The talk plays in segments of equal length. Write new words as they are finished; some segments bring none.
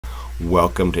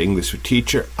Welcome to English with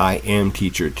Teacher. I am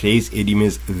Teacher. Today's idiom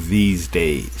is these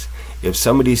days. If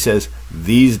somebody says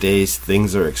these days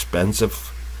things are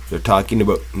expensive, they're talking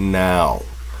about now.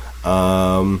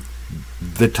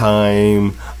 The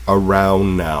time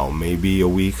around now, maybe a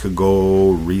week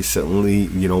ago, recently,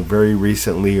 very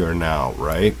recently, or now,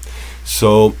 right?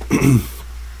 So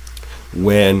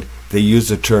when they use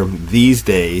the term these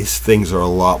days, things are a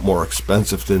lot more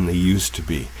expensive than they used to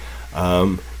be.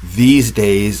 These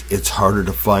days, it's harder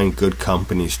to find good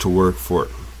companies to work for.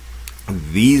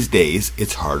 These days,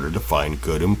 it's harder to find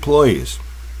good employees.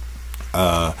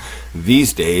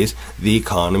 These days, the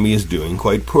economy is doing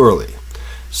quite poorly.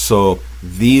 So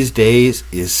these days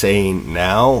is saying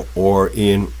now or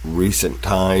in recent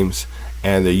times,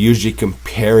 and they're usually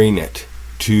comparing it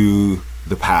to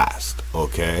the past,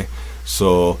 okay?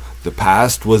 So the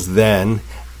past was then,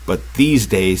 but these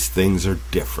days things are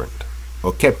different.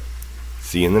 Okay,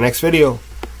 see you in the next video.